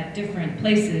parked at different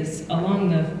places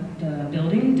along the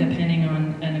building depending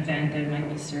on an event that it might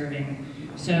be serving.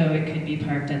 So it could be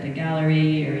parked at the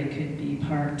gallery, or it could be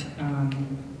parked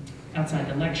outside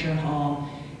the lecture hall.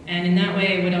 And in that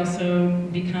way, it would also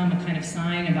become a kind of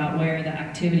sign about where the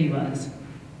activity was.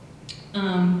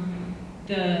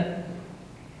 The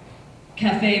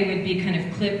cafe would be kind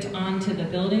of clipped onto the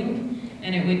building,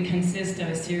 and it would consist of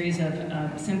a series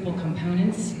of simple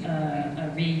components,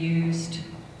 a reused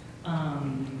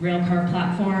railcar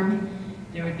platform.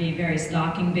 There would be various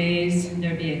docking bays. There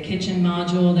would be a kitchen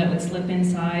module that would slip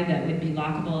inside that would be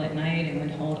lockable at night and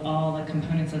would hold all the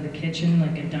components of the kitchen,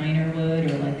 like a diner would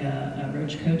or like a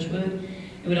roach coach would.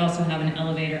 It would also have an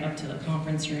elevator up to the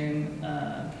conference room,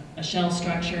 a shell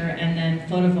structure, and then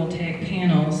photovoltaic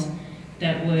panels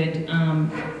that would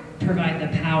provide the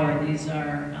power. These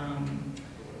are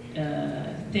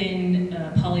thin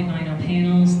polyvinyl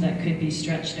panels that could be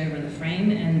stretched over the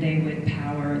frame, and they would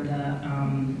power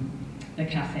the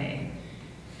cafe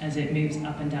as it moves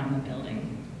up and down the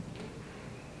building.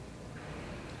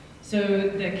 So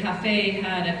the cafe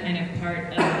had a kind of part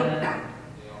of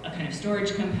a kind of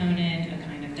storage component, a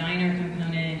kind of diner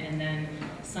component, and then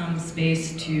some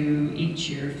space to eat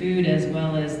your food, as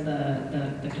well as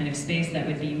the kind of space that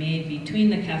would be made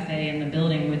between the cafe and the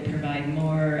building would provide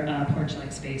more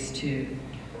porch-like space to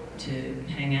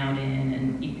hang out in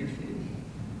and eat your food.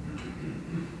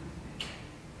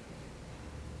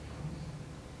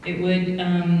 It would,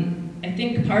 I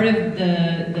think part of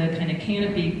the kind of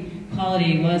canopy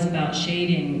quality was about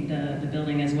shading the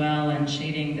building as well, and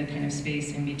shading the kind of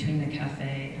space in between the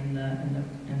cafe and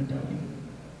the building.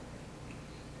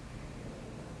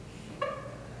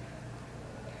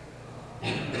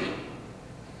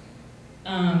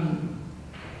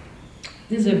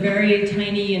 This is a very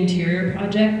tiny interior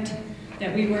project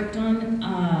that we worked on,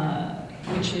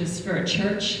 which is for a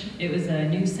church. It was a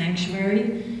new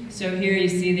sanctuary. So here you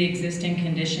see the existing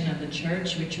condition of the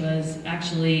church, which was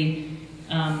actually,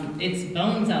 its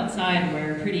bones outside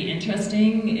were pretty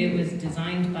interesting. It was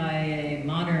designed by a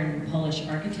modern Polish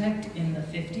architect in the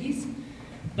 50s,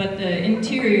 but the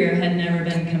interior had never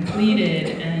been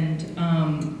completed and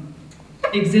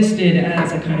existed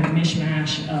as a kind of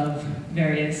mishmash of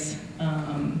various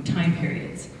time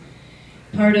periods.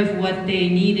 Part of what they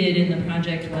needed in the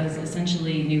project was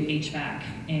essentially new HVAC,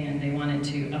 and they wanted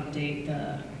to update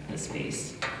the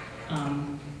space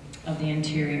of the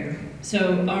interior.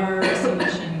 So our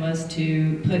solution was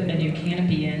to put a new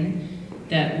canopy in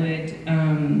that would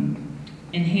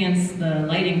enhance the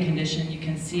lighting condition. You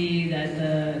can see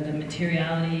that the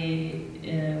materiality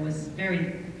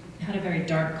had a very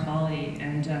dark quality,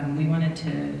 and we wanted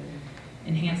to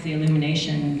enhance the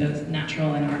illumination, both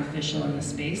natural and artificial, in the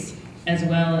space, as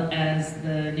well as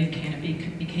the new canopy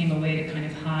became a way to kind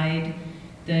of hide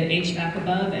the HVAC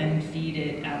above and feed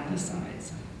it out the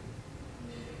sides.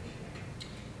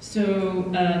 So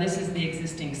this is the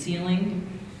existing ceiling,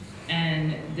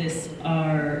 and this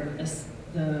are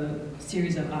the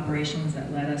series of operations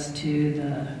that led us to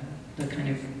the kind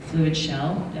of fluid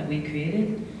shell that we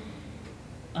created,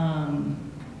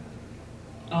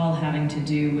 all having to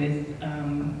do with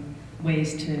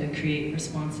ways to create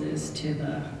responses to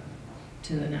the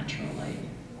natural light.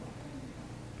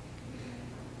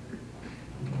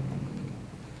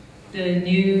 The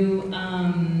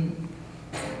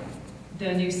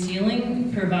new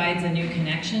ceiling provides a new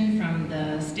connection from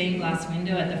the stained glass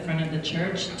window at the front of the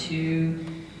church to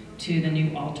the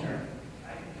new altar.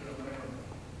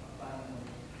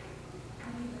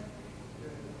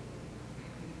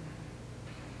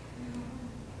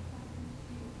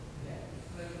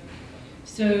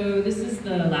 So this is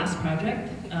the last project.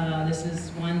 This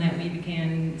is one that we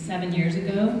began 7 years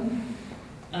ago,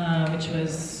 which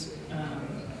was,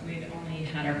 we'd only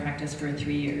had our practice for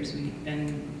 3 years. We've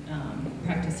been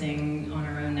practicing on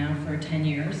our own now for 10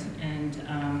 years,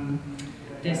 and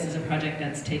this is a project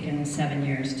that's taken 7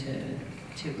 years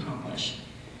to accomplish.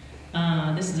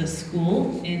 This is a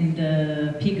school in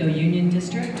the Pico Union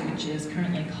District, which is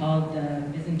currently called the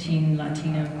Byzantine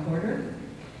Latino Quarter.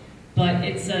 But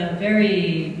it's a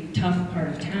very tough part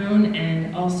of town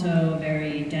and also a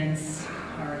very dense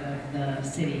part of the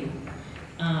city.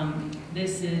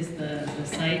 This is the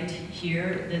site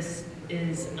here. This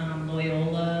is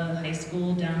Loyola High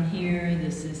School down here.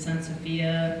 This is San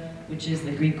Sofia, which is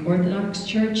the Greek Orthodox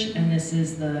Church, and this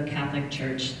is the Catholic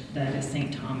Church that is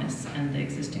St. Thomas, and the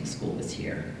existing school is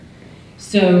here.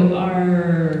 So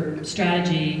our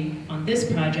strategy on this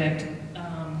project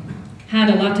had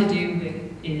a lot to do with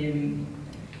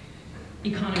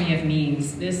economy of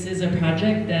means. This is a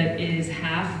project that is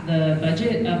half the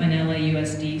budget of an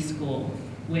LAUSD school,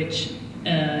 which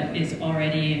is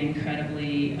already an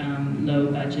incredibly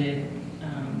low budget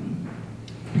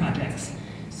projects.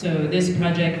 So this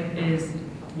project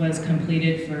was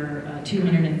completed for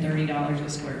 $230 a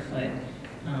square foot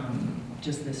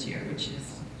just this year, which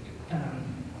is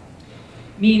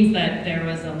means that there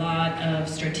was a lot of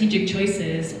strategic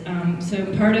choices. So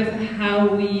part of how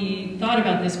we thought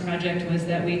about this project was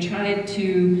that we tried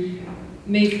to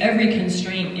make every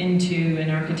constraint into an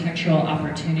architectural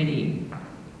opportunity.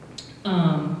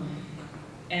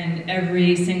 And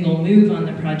every single move on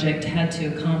the project had to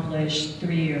accomplish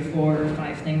 3 or 4 or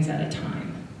 5 things at a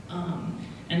time.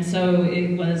 And so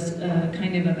it was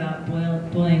kind of about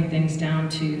boiling things down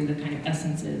to the kind of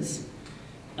essences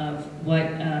of what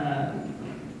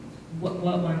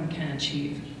one can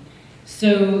achieve.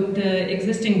 So the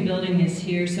existing building is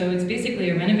here. So it's basically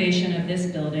a renovation of this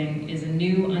building, is a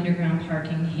new underground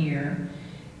parking here,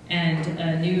 and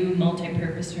a new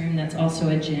multi-purpose room that's also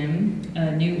a gym,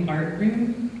 a new art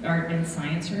room, art and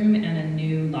science room, and a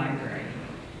new library.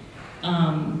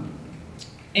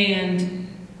 And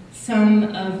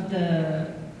some of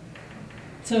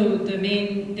so the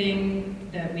main thing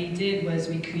that we did was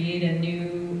we create a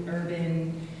new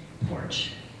urban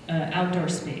porch, outdoor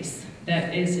space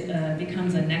that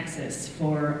becomes a nexus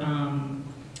for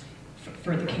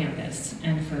the campus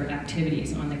and for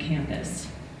activities on the campus.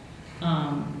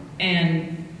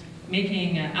 And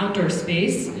making an outdoor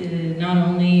space not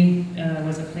only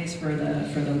was a place for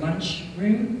the lunch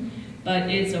room, but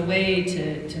it's a way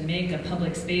to make a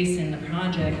public space in the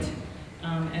project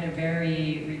at a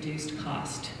very reduced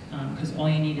cost, because all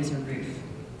you need is a roof.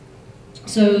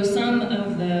 So some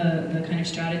of the kind of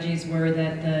strategies were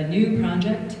that the new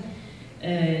project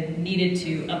needed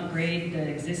to upgrade the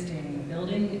existing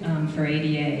building for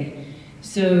ADA.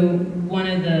 So one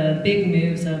of the big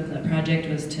moves of the project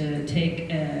was to take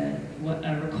a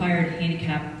required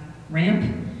handicap ramp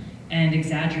and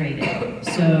exaggerate it.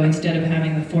 So instead of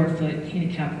having the 4-foot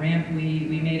handicap ramp,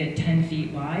 we made it 10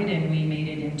 feet wide, and we made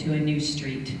it into a new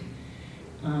street.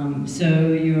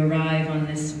 So you arrive on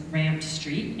this ramped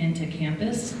street into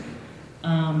campus,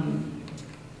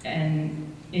 and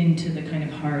into the kind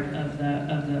of heart of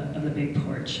the big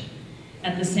porch.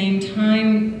 At the same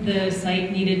time, the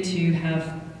site needed to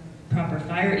have proper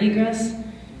fire egress,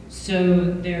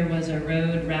 so there was a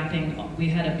road wrapping, we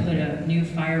had to put a new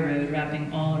fire road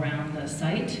wrapping all around the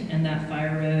site, and that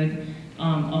fire road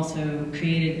also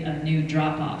created a new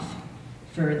drop-off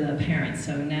for the parents.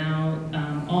 So now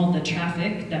all the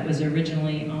traffic that was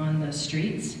originally on the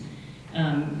streets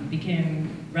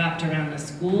became wrapped around the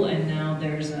school, and now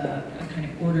there's a kind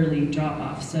of orderly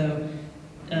drop-off. So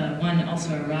one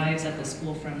also arrives at the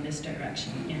school from this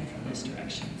direction and from this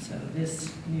direction. So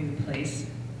this new place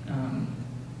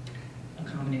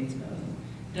accommodates both.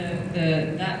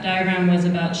 That diagram was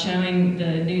about showing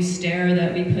the new stair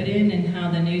that we put in and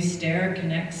how the new stair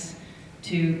connects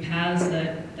to paths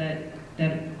that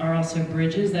are also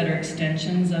bridges that are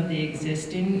extensions of the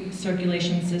existing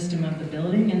circulation system of the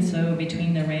building. And so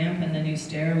between the ramp and the new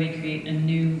stair, we create a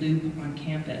new loop on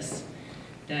campus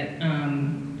that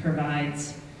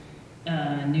provides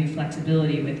new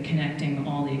flexibility with connecting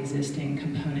all the existing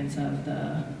components of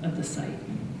the site.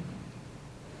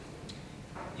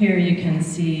 Here you can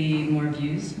see more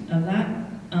views of that.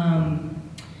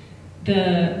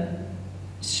 The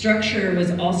structure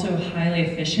was also highly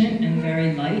efficient and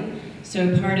very light.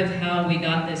 So part of how we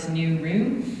got this new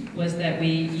room was that we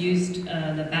used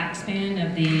the backspan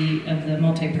of the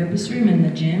multi-purpose room and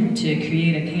the gym to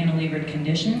create a cantilevered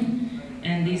condition.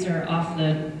 And these are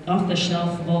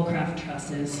off-the-shelf Volcraft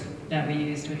trusses that we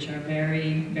used, which are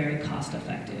very, very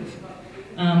cost-effective.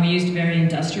 We used very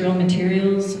industrial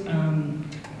materials,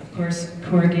 of course,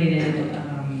 corrugated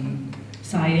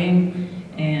siding,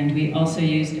 and we also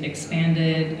used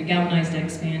galvanized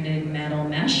expanded metal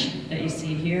mesh that you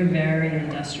see here, very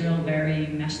industrial, very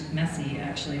messy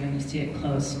actually when you see it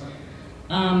close.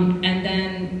 And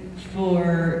then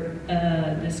for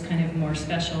this kind of more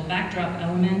special backdrop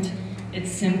element,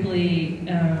 it's simply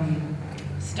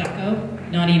stucco,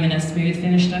 not even a smooth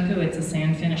finish stucco, it's a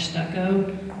sand finish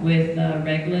stucco with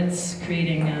reglets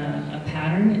creating a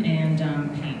pattern and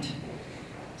paint.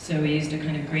 So we used a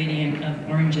kind of gradient of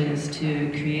oranges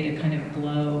to create a kind of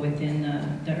glow within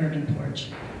the urban porch.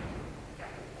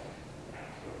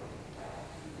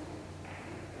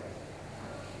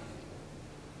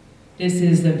 This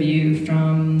is the view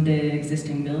from the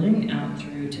existing building out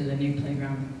through to the new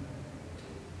playground.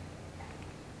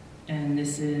 and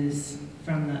this is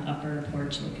from the upper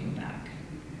porch looking back.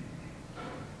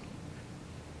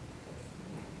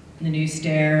 The new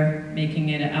stair, making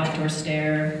it an outdoor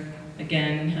stair,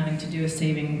 again, having to do with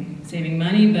saving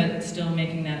money, but still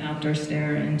making that outdoor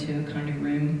stair into a kind of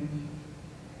room.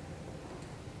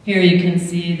 Here you can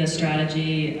see the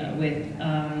strategy with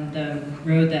the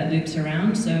road that loops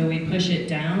around. So we push it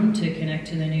down to connect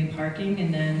to the new parking,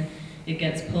 and then it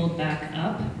gets pulled back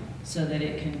up so that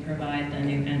it can provide the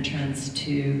new entrance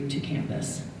to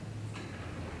campus.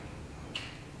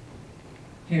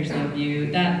 Here's the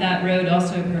view. That road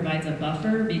also provides a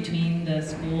buffer between the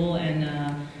school and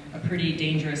a pretty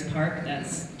dangerous park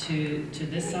that's to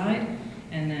this side,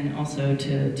 and then also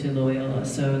to Loyola.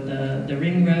 So the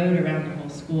ring road around the whole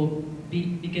school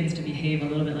begins to behave a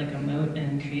little bit like a moat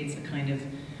and creates a kind of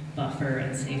buffer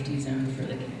and safety zone for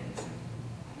the kids.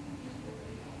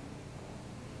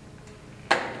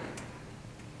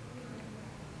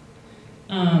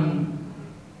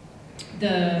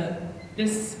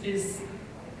 This is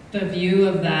the view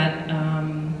of that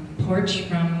porch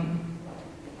from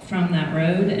that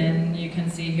road, and you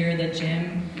can see here the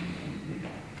gym.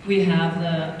 We have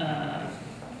the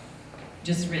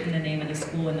just written the name of the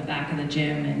school in the back of the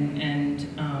gym, and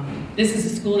this is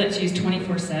a school that's used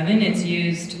 24/7. It's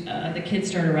used, the kids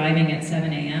start arriving at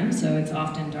 7 a.m., so it's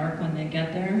often dark when they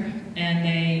get there, and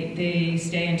they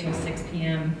stay until 6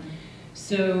 p.m.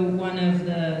 So one of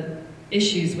the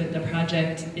issues with the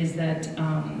project is that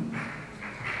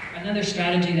another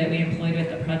strategy that we employed with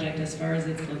the project as far as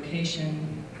its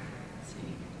location, let's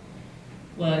see,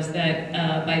 was that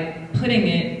by putting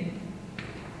it,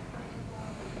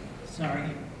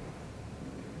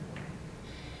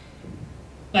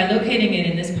 by locating it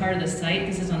in this part of the site,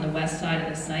 this is on the west side of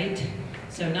the site,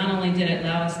 so not only did it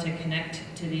allow us to connect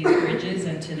to these bridges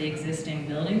and to the existing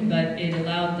building, but it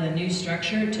allowed the new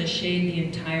structure to shade the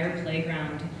entire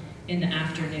playground in the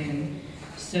afternoon.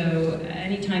 So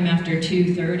anytime after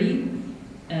 2:30,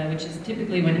 which is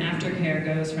typically when aftercare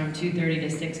goes from 2:30 to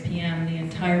 6 p.m., the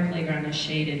entire playground is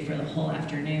shaded for the whole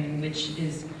afternoon, which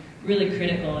is really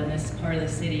critical in this part of the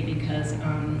city because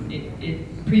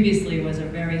it previously was a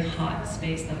very hot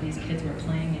space that these kids were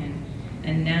playing in.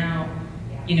 And now,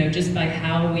 you know, just by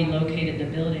how we located the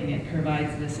building, it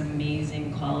provides this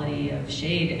amazing quality of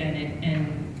shade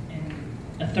and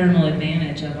a thermal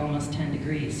advantage of almost 10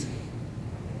 degrees.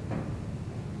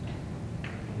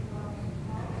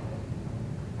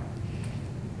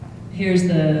 Here's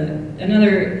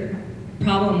another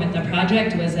problem with the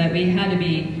project was that we had to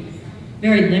be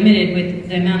very limited with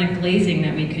the amount of glazing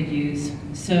that we could use.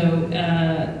 So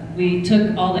we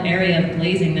took all the area of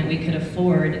glazing that we could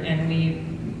afford, and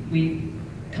we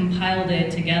compiled it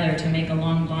together to make a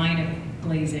long line of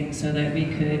glazing so that we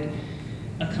could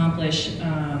accomplish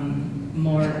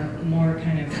more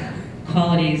kind of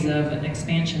qualities of an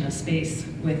expansion of space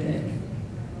with it.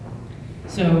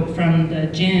 So from the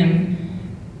gym,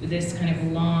 this kind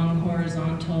of long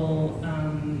horizontal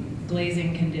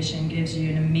glazing condition gives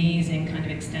you an amazing kind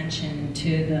of extension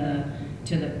to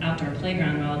the outdoor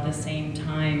playground, while at the same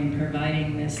time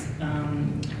providing this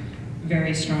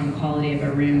very strong quality of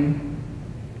a room.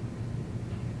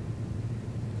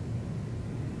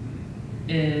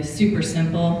 Is super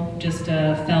simple, just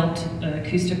a felt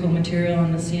acoustical material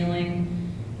on the ceiling,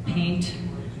 paint,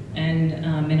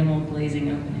 and minimal glazing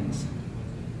openings.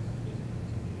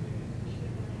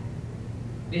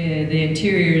 The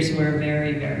interiors were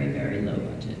very, very, very low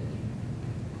budget.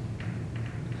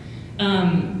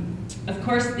 Of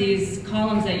course, these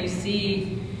columns that you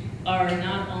see are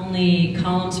not only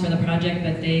columns for the project,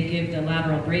 but they give the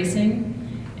lateral bracing.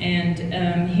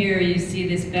 And here you see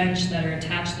this bench that are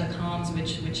attached to the columns,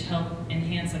 which help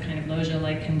enhance a kind of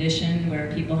loggia-like condition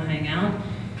where people hang out.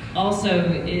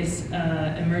 Also is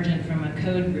emergent from a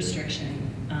code restriction.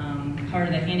 Part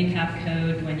of the handicap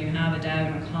code, when you have a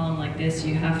diagonal column like this,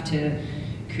 you have to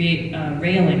create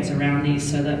railings around these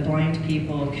so that blind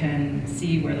people can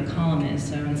see where the column is.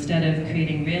 So instead of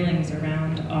creating railings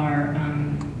around our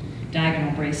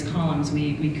diagonal brace columns,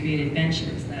 we created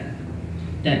benches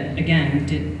that again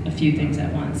did a few things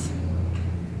at once.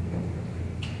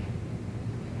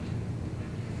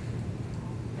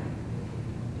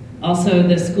 Also,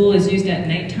 the school is used at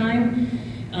nighttime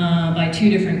by two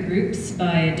different groups,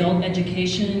 by adult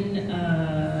education,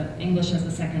 English as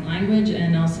a second language,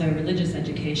 and also religious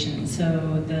education.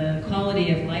 So the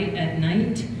quality of light at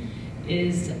night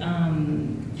is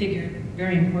figured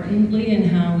very importantly in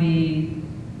how we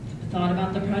thought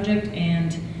about the project,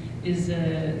 and is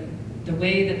the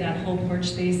way that whole porch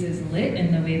space is lit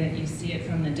and the way that you see it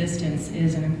from the distance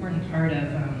is an important part of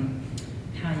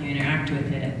how you interact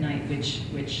with it at night, which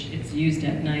it's used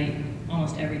at night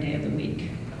almost every day of the week.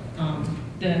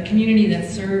 The community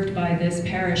that's served by this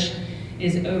parish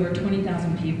is over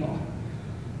 20,000 people.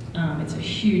 It's a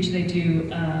huge, they do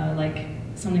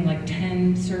something like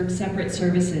 10 separate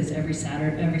services every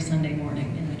Sunday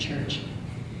morning in the church.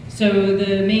 So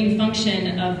the main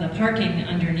function of the parking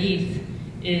underneath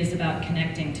is about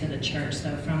connecting to the church.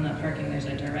 So from the parking, there's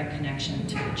a direct connection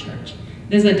to the church.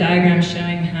 There's a diagram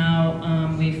showing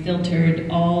how we filtered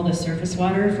all the surface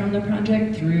water from the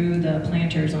project through the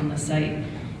planters on the site.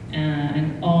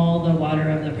 And all the water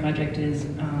of the project is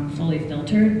fully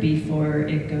filtered before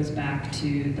it goes back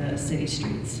to the city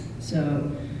streets.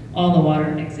 So all the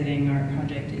water exiting our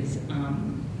project is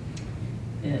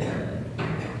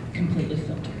completely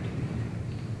filtered.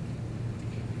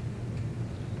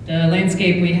 The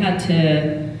landscape, we had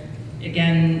to,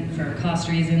 again, for cost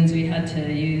reasons, we had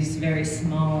to use very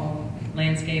small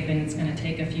landscape, and it's going to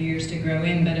take a few years to grow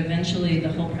in, but eventually the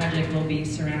whole project will be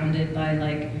surrounded by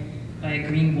a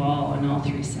green wall on all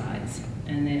three sides.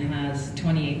 And it has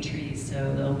 28 trees,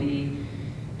 so there'll be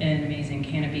an amazing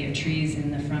canopy of trees in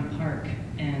the front park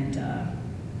and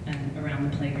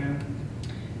around the playground.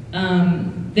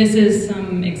 This is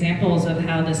some examples of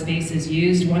how the space is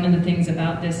used. One of the things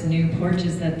about this new porch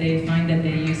is that they find that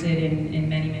they use it in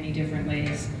many, many different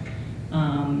ways.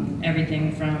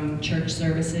 Everything from church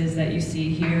services that you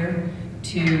see here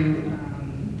to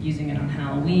using it on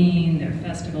Halloween, their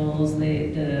festivals.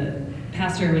 The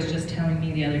pastor was just telling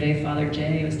me the other day, Father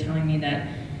Jay was telling me that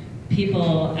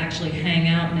people actually hang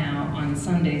out now on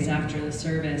Sundays after the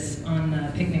service on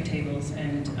the picnic tables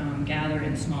and gather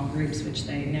in small groups, which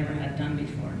they never had done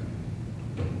before.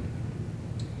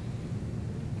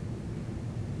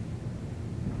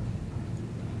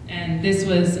 And this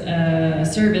was a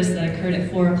service that occurred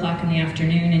at 4 o'clock in the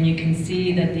afternoon, and you can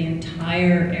see that the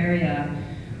entire area,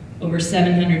 over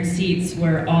 700 seats,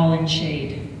 were all in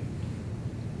shade.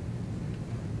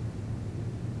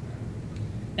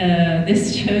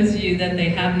 This shows you that they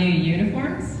have new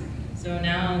uniforms. So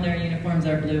now their uniforms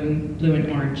are blue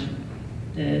and orange.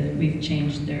 We've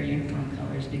changed their uniform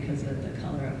colors because of the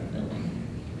color of the building.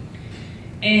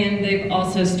 And they've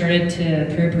also started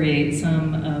to appropriate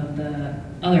some of the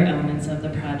other elements of the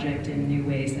project in new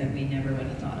ways that